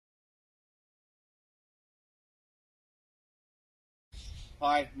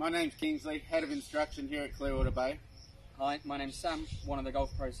Hi, my name's Kingsley, Head of Instruction here at Clearwater Bay. Hi, my name's Sam, one of the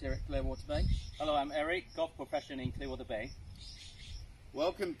golf pros here at Clearwater Bay. Hello, I'm Eric, golf professional in Clearwater Bay.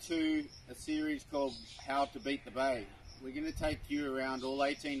 Welcome to a series called How to Beat the Bay. We're going to take you around all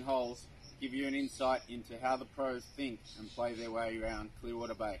 18 holes, give you an insight into how the pros think and play their way around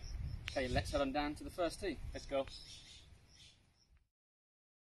Clearwater Bay. Okay, let's head on down to the first tee. Let's go.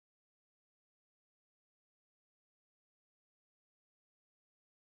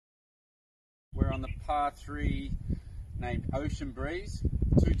 We're on the par 3 named Ocean Breeze,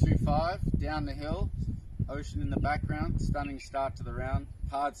 225 down the hill, ocean in the background, stunning start to the round,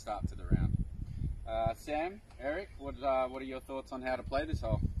 hard start to the round. Sam, Eric, what are your thoughts on how to play this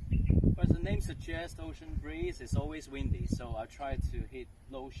hole? Well, as the name suggests, Ocean Breeze is always windy, so I'll try to hit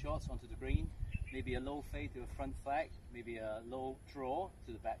low shots onto the green, maybe a low fade to a front flag, maybe a low draw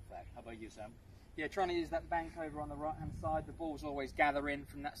to the back flag. How about you, Sam? Yeah, trying to use that bank over on the right hand side. The balls always gather in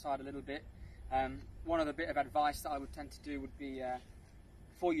from that side a little bit. One other bit of advice that I would tend to do would be,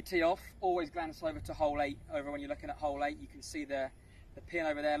 before you tee off, always glance over to hole 8. Over when you're looking at hole 8, you can see the pin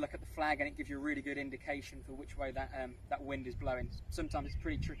over there, look at the flag, and it gives you a really good indication for which way that wind is blowing. Sometimes it's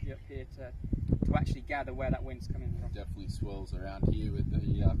pretty tricky up here to actually gather where that wind's coming from. Definitely swirls around here with the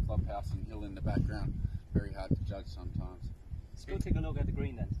clubhouse and hill in the background. Very hard to judge sometimes. Let's go take a look at the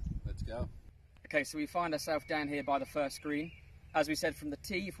green then. Let's go. Okay, so we find ourselves down here by the first green. As we said from the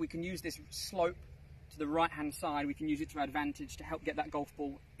tee, if we can use this slope to the right hand side, we can use it to our advantage to help get that golf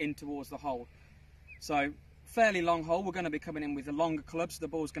ball in towards the hole. So fairly long hole, we're going to be coming in with a longer club, so the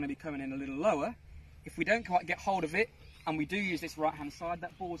ball's going to be coming in a little lower. If we don't quite get hold of it and we do use this right hand side,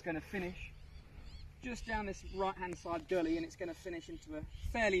 that ball's going to finish just down this right hand side gully, and it's going to finish into a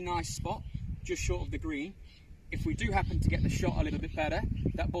fairly nice spot just short of the green. If we do happen to get the shot a little bit better,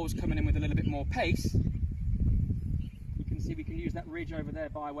 that ball's coming in with a little bit more pace. See, we can use that ridge over there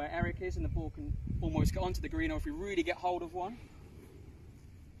by where Eric is, and the ball can almost get onto the green, or if we really get hold of one,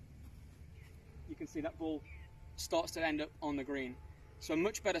 you can see that ball starts to end up on the green. So a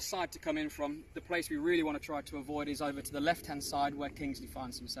much better side to come in from. The place we really want to try to avoid is over to the left hand side where Kingsley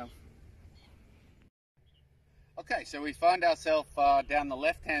finds himself. Okay, so we find ourselves down the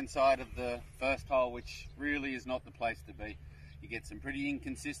left hand side of the first hole, which really is not the place to be. You get some pretty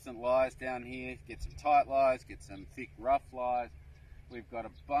inconsistent lies down here, get some tight lies, get some thick rough lies. We've got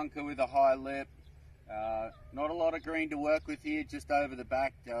a bunker with a high lip, not a lot of green to work with here, just over the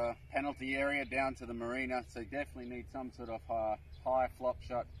back penalty area down to the marina, so definitely need some sort of high flop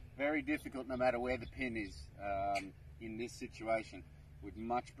shot. Very difficult no matter where the pin is in this situation. Would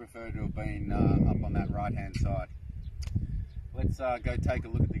much prefer to have been up on that right hand side. Let's go take a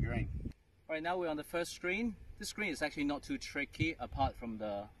look at the green. Right now we're on the first green. This green is actually not too tricky apart from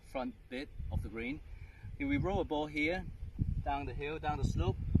the front bit of the green. If we roll a ball here, down the hill, down the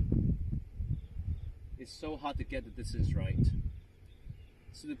slope, it's so hard to get the distance right.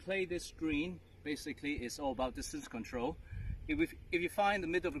 So to play this green, basically it's all about distance control. If you find the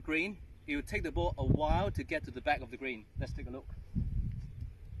middle of the green, it will take the ball a while to get to the back of the green. Let's take a look.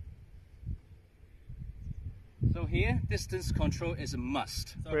 So here, distance control is a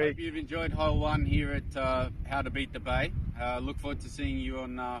must. So I hope you've enjoyed hole 1 here at How to Beat the Bay. Look forward to seeing you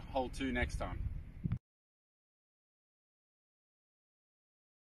on hole 2 next time.